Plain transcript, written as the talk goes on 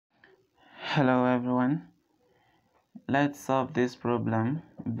Hello everyone, let's solve this problem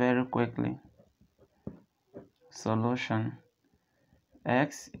very quickly. Solution: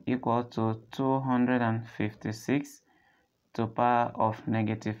 x equal to 256 to power of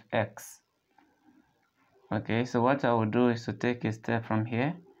negative x. Okay, so what I will do is to take a step from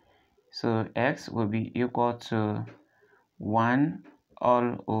here. So x will be equal to 1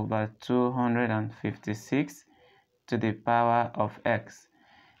 all over 256 to the power of x.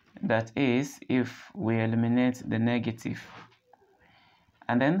 That is, if we eliminate the negative.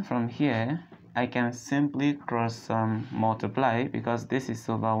 And then from here, I can simply cross multiply, because this is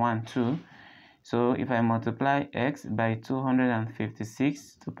over 1 too. So if I multiply x by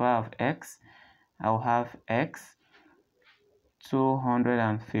 256 to the power of x, I'll have x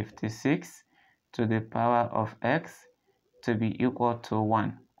 256 to the power of x to be equal to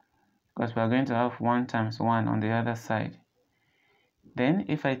 1, because we are going to have 1 times 1 on the other side. Then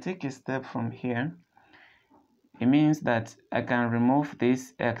if I take a step from here, it means that I can remove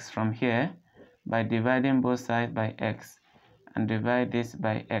this x from here by dividing both sides by x and divide this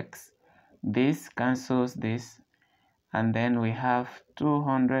by x. This cancels this, and then we have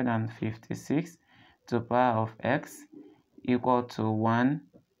 256 to the power of x equal to 1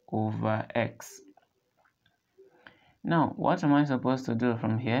 over x. Now, what am I supposed to do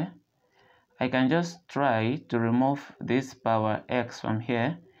from here? I can just try to remove this power x from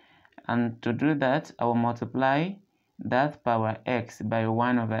here, and to do that, I will multiply that power x by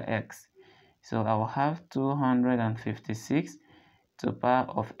 1 over x. So I will have 256 to the power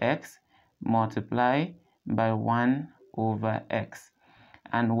of x multiplied by 1 over x.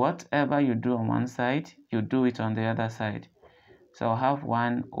 And whatever you do on one side, you do it on the other side. So I'll have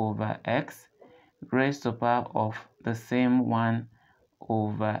 1 over x raised to the power of the same 1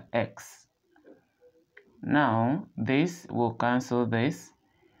 over x. Now, this will cancel this,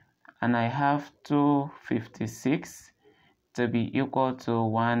 and I have 256 to be equal to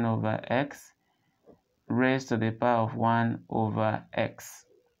 1 over x raised to the power of 1 over x.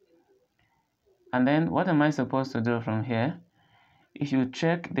 And then what am I supposed to do from here? If you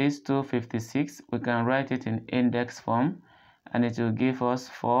check this 256, we can write it in index form, and it will give us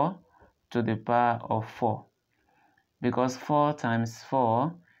 4 to the power of 4, because 4 times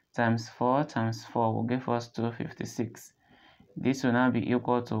 4 times 4 times 4 will give us 256. This will now be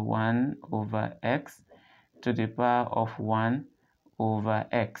equal to 1 over x to the power of 1 over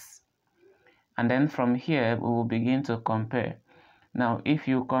x. And then from here, we will begin to compare. Now, if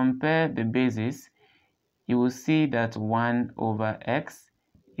you compare the bases, you will see that 1 over x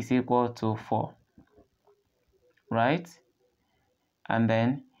is equal to 4, right? And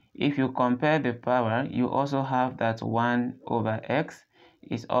then, if you compare the power, you also have that 1 over x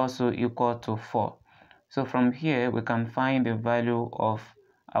is also equal to 4. So from here, we can find the value of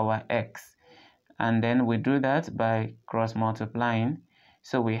our x. And then we do that by cross multiplying.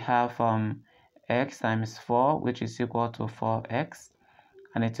 So we have x times 4, which is equal to 4x,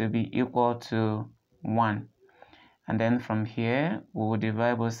 and it will be equal to 1. And then from here, we will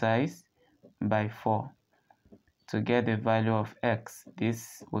divide both sides by 4 to get the value of x.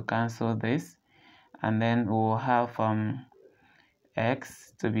 This will cancel this, and then we will have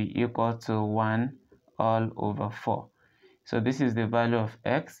x to be equal to 1 all over 4. So this is the value of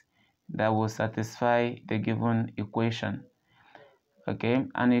x that will satisfy the given equation. Okay,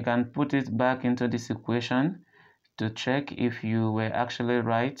 and you can put it back into this equation to check if you were actually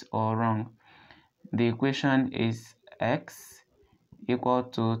right or wrong. The equation is x equal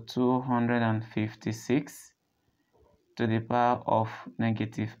to 256 to the power of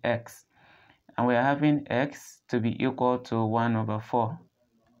negative x, and we are having x to be equal to 1 over 4,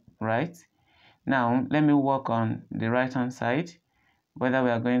 right? Now let me work on the right hand side, whether we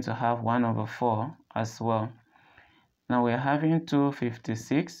are going to have 1 over 4 as well. Now we are having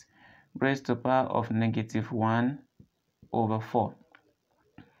 256 raised to the power of negative 1 over 4,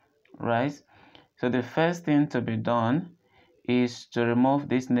 right? So the first thing to be done is to remove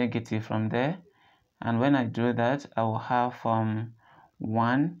this negative from there, and when I do that, I will have 1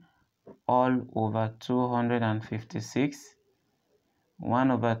 all over 256,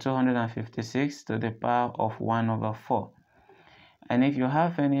 1 over 256 to the power of 1 over 4. And if you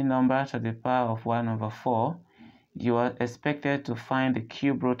have any number to the power of 1 over 4, you are expected to find the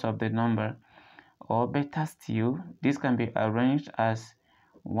cube root of the number, or better still, this can be arranged as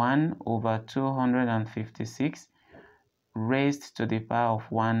 1 over 256 raised to the power of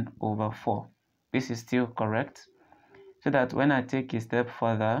 1 over 4. This is still correct, so that when I take a step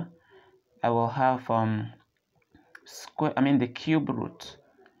further, I will have the cube root.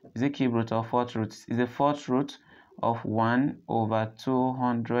 Is it cube root or fourth root? Is the fourth root of 1 over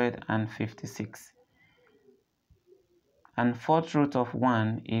 256. And fourth root of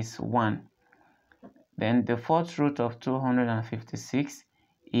 1 is 1. Then the fourth root of 256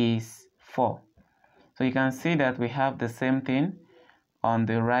 is 4. So you can see that we have the same thing on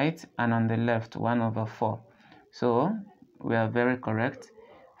the right and on the left, 1 over 4. So we are very correct.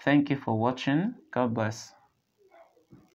 Thank you for watching. God bless.